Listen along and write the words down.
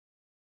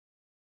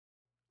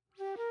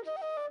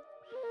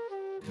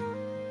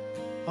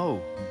Oh,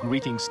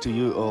 greetings to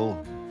you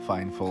all,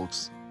 fine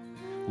folks.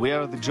 We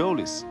are the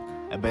Jolies,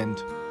 a band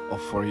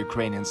of 4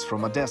 Ukrainians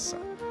from Odessa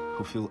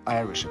who feel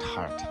Irish at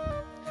heart.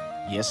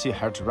 Yes, you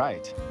heard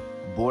right.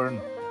 Born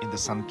in the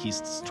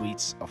sun-kissed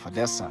streets of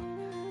Odessa,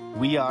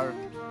 we are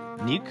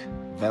Nick,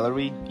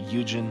 Valerie,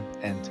 Eugene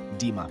and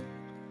Dima,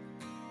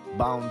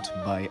 bound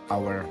by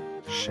our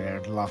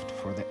shared love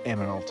for the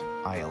Emerald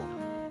Isle.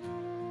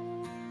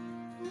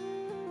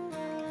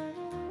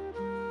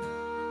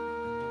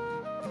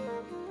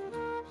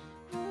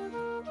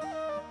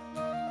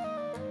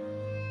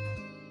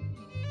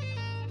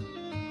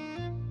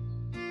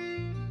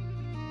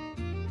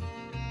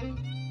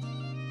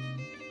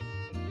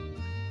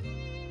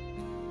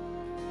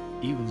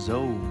 Even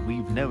though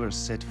we've never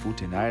set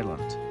foot in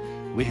Ireland,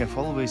 we have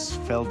always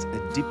felt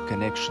a deep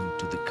connection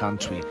to the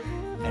country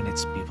and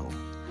its people.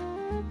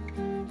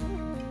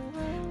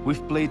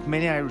 We've played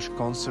many Irish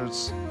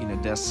concerts in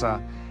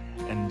Odessa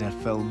and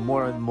fell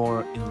more and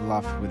more in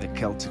love with the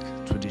Celtic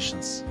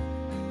traditions.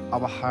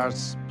 Our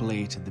hearts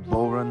played the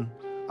bodhrán,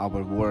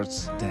 our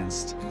words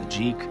danced the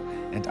jig,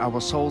 and our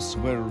souls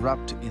were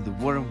wrapped in the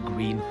warm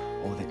green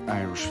of the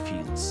Irish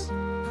fields.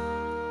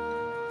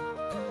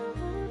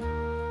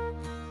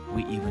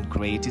 We even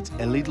created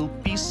a little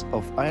piece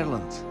of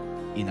Ireland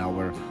in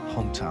our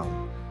hometown.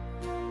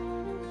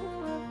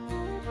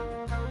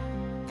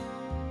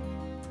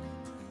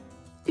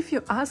 If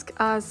you ask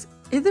us,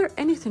 is there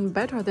anything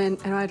better than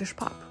an Irish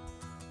pub?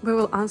 We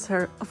will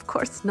answer, of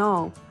course,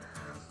 no.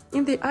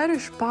 In the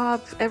Irish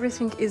pub,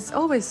 everything is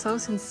always so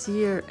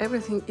sincere,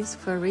 everything is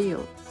for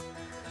real.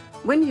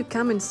 When you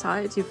come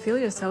inside, you feel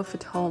yourself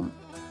at home,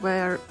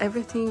 where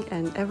everything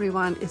and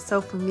everyone is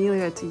so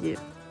familiar to you.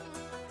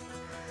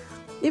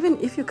 Even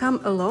if you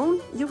come alone,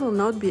 you will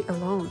not be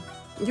alone.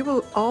 You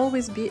will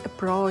always be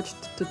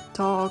approached to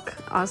talk,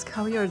 ask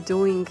how you're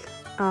doing,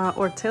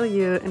 or tell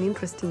you an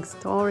interesting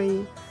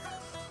story.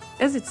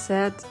 As it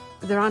said,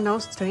 there are no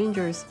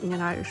strangers in an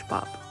Irish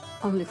pub,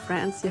 only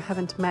friends you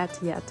haven't met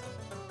yet.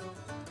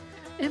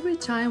 Every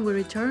time we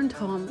returned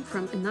home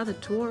from another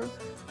tour,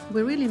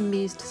 we really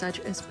missed such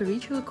a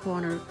spiritual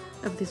corner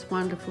of this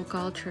wonderful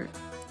culture.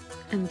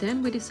 And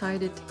then we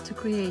decided to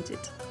create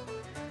it.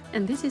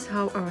 And this is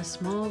how our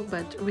small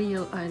but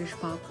real Irish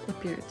pub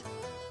appeared.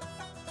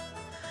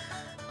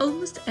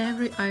 Almost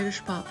every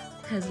Irish pub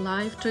has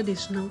live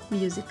traditional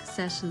music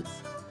sessions.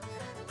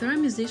 There are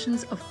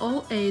musicians of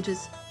all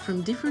ages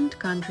from different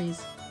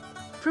countries,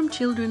 from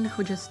children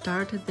who just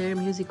started their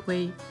music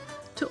way,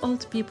 to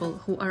old people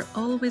who are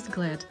always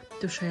glad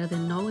to share their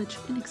knowledge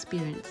and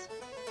experience.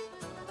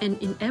 And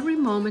in every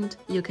moment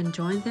you can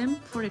join them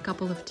for a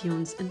couple of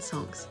tunes and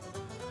songs.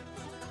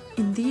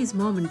 In these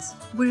moments,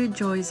 we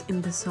rejoice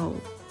in the soul.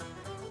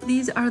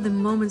 These are the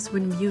moments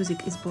when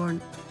music is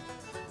born,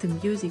 the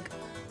music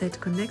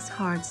that connects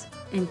hearts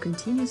and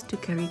continues to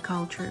carry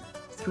culture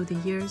through the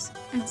years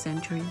and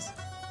centuries.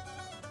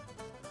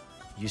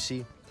 You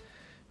see,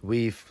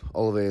 we've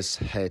always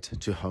had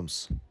 2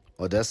 homes,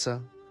 Odessa,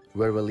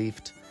 where we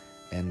lived,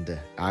 and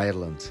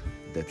Ireland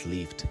that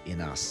lived in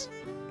us.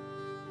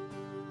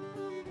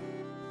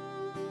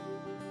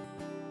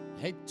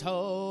 Hey,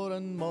 Tor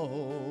and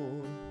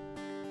Moe,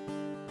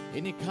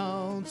 in the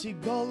county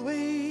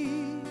Galway,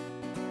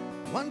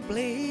 one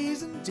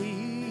blazing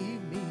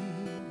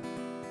evening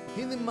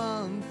in the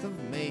month of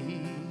May,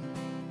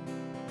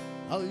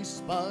 I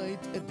spied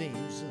a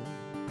damsel.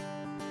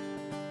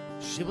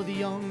 She was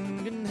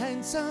young and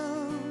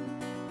handsome,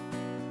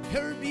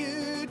 her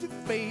beauty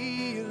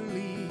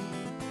fairly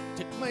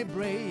took my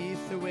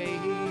breath away.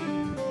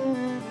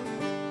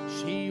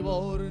 She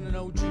wore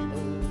no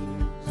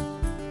jewels,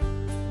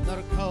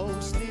 nor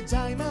costly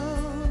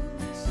diamonds,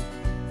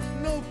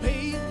 no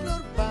paint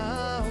nor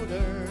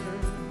powder,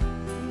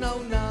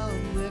 no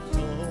none left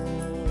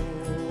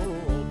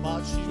all,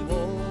 but she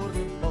wore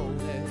a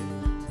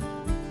bonnet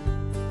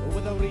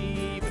with a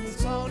ribbon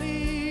on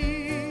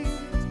it,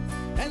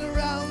 and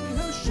around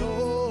her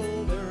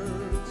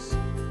shoulders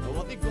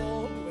what the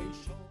Galway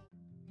showed.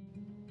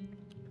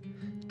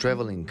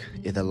 Traveling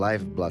is the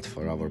lifeblood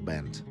for our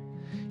band.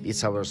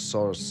 It's our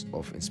source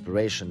of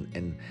inspiration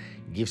and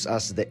gives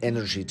us the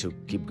energy to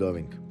keep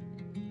going.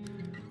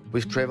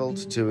 We've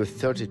traveled to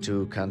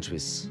 32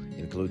 countries,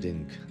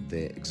 including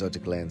the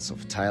exotic lands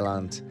of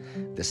Thailand,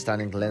 the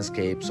stunning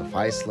landscapes of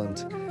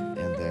Iceland,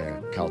 and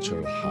the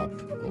cultural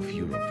hub of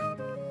Europe.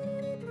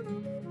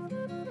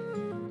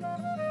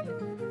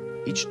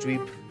 Each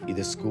trip is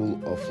a school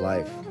of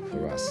life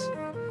for us,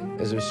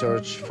 as we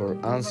search for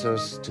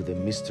answers to the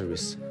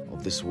mysteries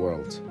of this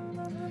world.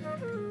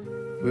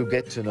 We'll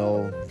get to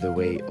know the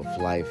way of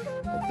life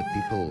of the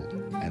people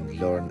and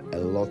learn a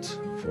lot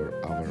for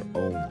our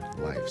own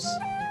lives.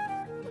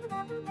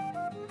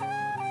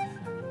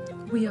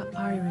 We are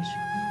Irish,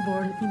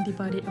 born in the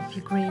body of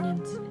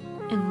Ukrainians,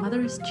 and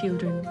mother's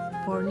children,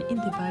 born in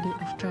the body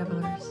of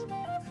travelers.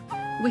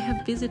 We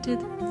have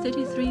visited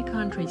 33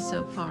 countries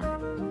so far,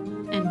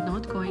 and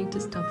not going to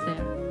stop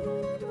there.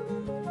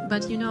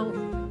 But you know,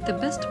 the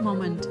best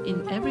moment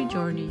in every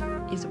journey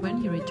is when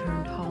you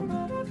returned home.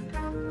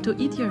 to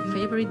eat your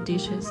favorite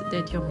dishes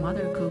that your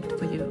mother cooked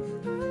for you,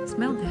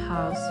 smell the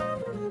house,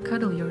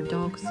 cuddle your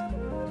dogs,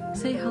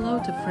 say hello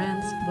to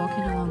friends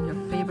walking along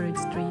your favorite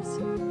streets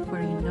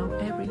where you know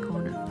every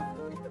corner.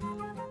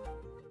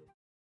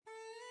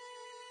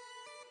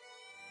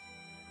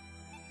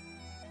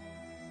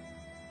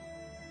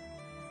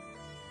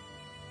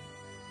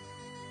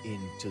 In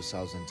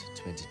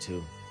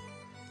 2022,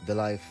 the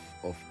life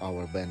of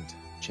our band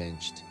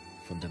changed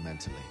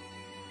fundamentally.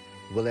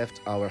 We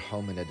left our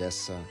home in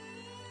Odessa,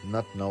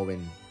 not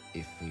knowing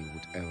if we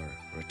would ever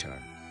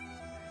return.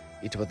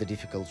 It was a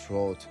difficult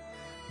road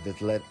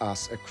that led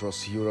us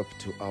across Europe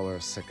to our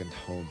second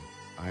home,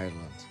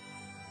 Ireland.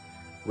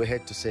 We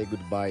had to say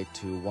goodbye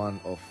to one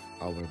of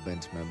our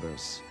band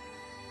members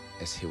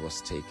as he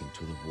was taken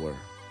to the war.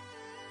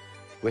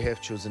 We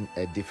have chosen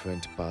a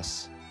different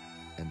path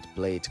and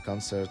played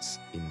concerts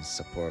in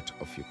support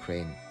of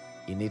Ukraine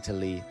in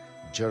Italy,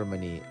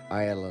 Germany,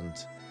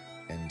 Ireland,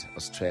 and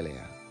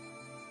Australia.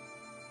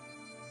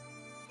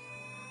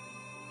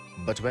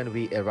 But when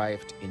we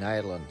arrived in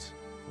Ireland,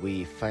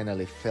 we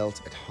finally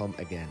felt at home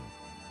again.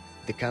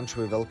 The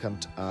country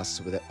welcomed us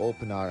with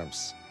open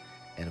arms,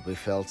 and we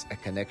felt a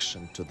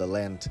connection to the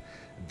land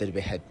that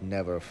we had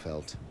never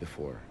felt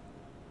before.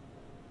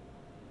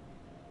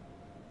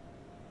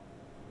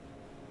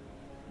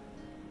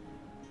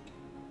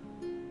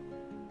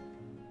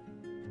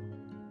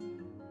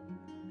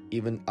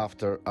 Even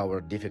after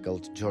our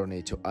difficult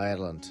journey to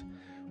Ireland,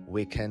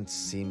 we can't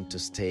seem to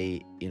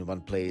stay in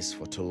one place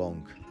for too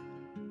long.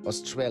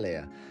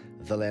 Australia,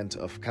 the land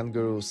of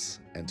kangaroos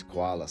and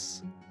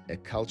koalas, a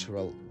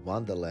cultural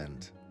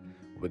wonderland.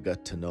 We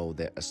got to know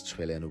the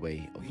Australian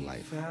way of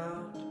life. We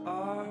found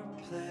our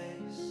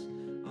place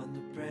on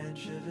the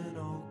branch of an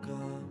old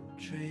gum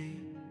tree.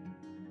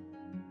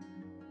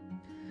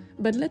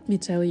 But let me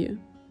tell you,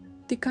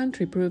 the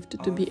country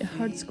proved to be a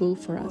hard school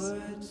for us,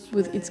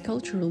 with its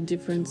cultural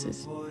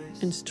differences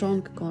and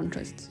strong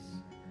contrasts.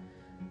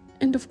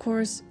 And of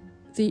course,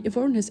 the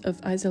awareness of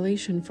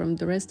isolation from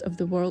the rest of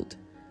the world,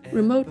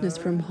 remoteness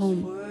from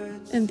home,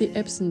 and the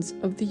absence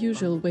of the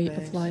usual way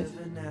of life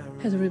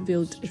has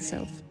revealed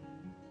itself.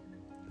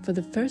 For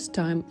the first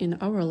time in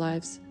our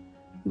lives,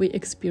 we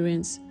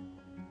experience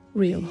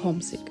real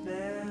homesick.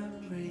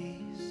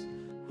 Memories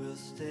will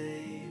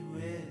stay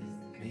with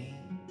me.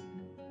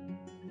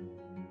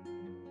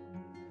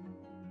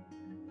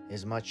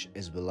 As much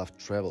as we loved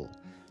travel,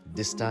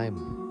 this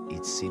time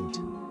it seemed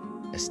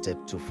a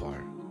step too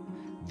far.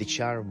 The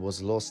charm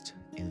was lost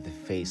in the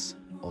face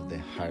of the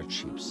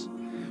hardships.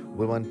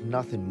 We want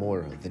nothing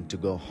more than to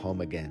go home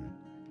again,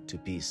 to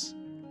peace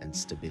and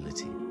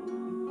stability.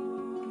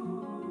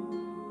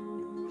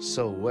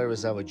 So where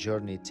is our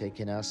journey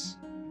taking us?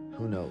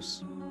 Who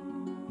knows?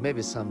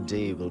 Maybe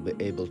someday we'll be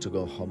able to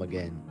go home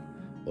again,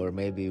 or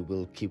maybe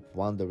we'll keep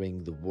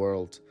wandering the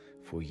world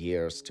for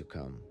years to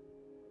come.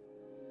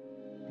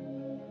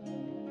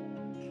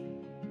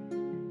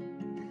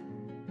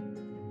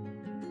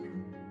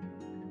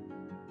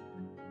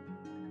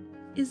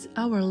 Is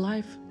our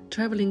life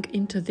traveling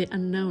into the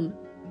unknown,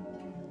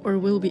 or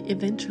will we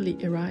eventually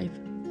arrive?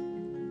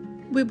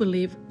 We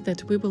believe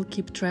that we will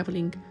keep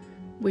traveling,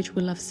 which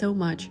we love so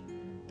much,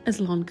 as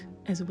long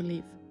as we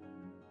live.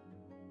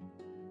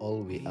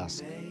 All we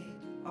ask,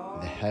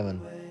 the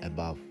heaven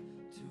above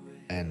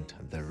and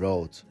the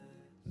road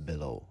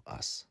below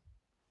us.